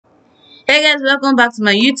Hey guys, welcome back to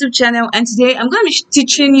my YouTube channel, and today I'm going to be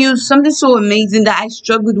teaching you something so amazing that I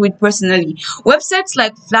struggled with personally. Websites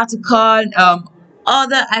like Flattercard,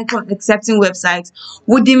 other icon accepting websites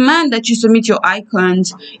would demand that you submit your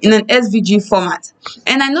icons in an SVG format.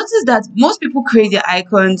 And I noticed that most people create their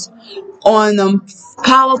icons on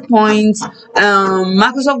PowerPoint,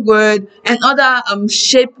 Microsoft Word, and other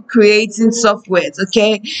shape creating softwares,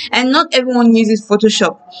 okay? And not everyone uses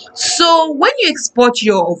Photoshop. So when you export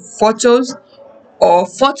your photos or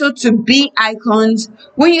photo to be icons,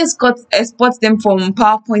 when you export them from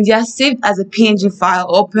PowerPoint, they are saved as a PNG file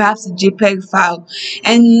or perhaps a JPG file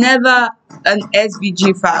and never an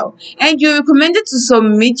SVG file. And you're recommended to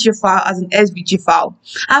submit your file as an SVG file.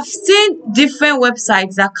 I've seen different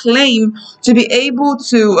websites that claim to be able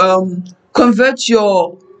to convert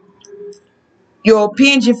your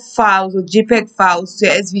PNG files or JPEG files to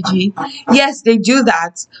SVG. Yes, they do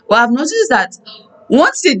that. But I've noticed that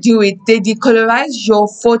once they do it, they decolorize your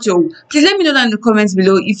photo. Please let me know down in the comments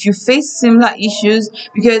below if you face similar issues,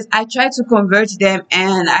 because I tried to convert them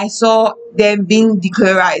and I saw them being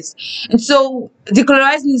decolorized. And so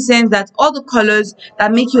decolorized in the sense that all the colors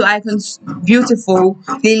that make your icons beautiful,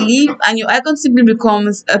 they leave and your icon simply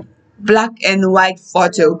becomes a black and white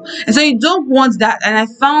photo. And so you don't want that. And I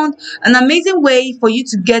found an amazing way for you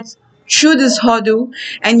to get through this hurdle,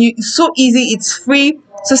 and it's so easy, it's free.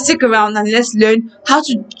 So stick around and let's learn how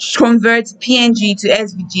to convert PNG to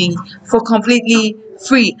SVG for completely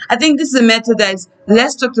free. I think this is a method that is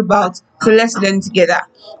less talked about, so let's learn together.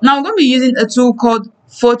 Now I'm going to be using a tool called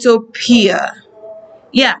Photopea.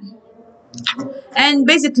 Yeah. And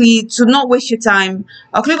basically, to not waste your time,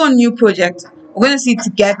 I'll click on new project. We're going to see it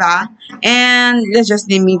together, and let's just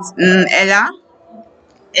name it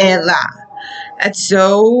Ella. And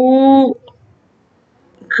so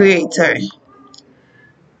creator.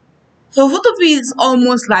 So Photopea is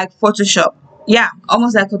almost like Photoshop. Yeah,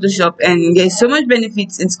 almost like Photoshop, and there's so much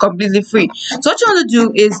benefits. It's completely free. So what you want to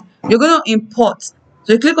do is you're going to import.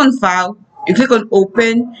 So you click on file, you click on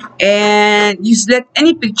open, and you select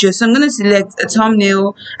any picture. So I'm going to select a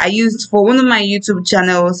thumbnail I used for one of my YouTube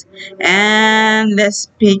channels, and let's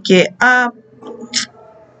pick it up.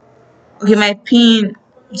 Okay, my pin,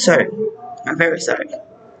 sorry, I'm very sorry.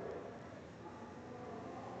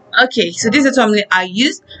 Okay, so this is the thumbnail I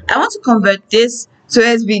used. I want to convert this to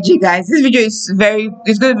SVG, guys. This video is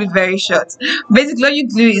it's going to be very short. Basically, all you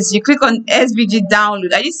do is you click on SVG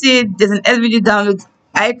download. As you see, there's an SVG download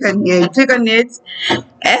icon here. You click on it,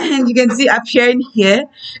 and you can see appearing here,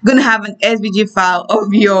 you're going to have an SVG file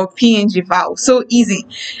of your PNG file. So easy.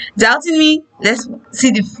 Doubting me? Let's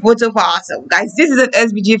see the photo for ourselves, guys. This is an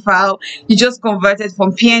SVG file. You just converted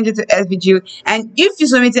from PNG to SVG, and if you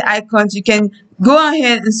submit the icons, you can go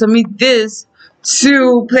ahead and submit this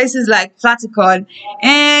to places like Flattercard,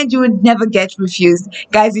 and you would never get refused.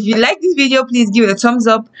 Guys, if you like this video, please give it a thumbs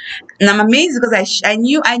up. And I'm amazed because I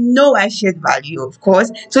know I shared value, of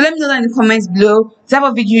course. So let me know down in the comments below the type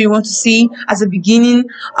of video you want to see as a beginning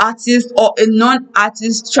artist or a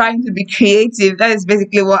non-artist trying to be creative. That is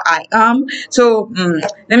basically what I am. So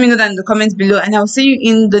let me know down in the comments below, and I'll see you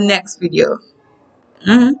in the next video.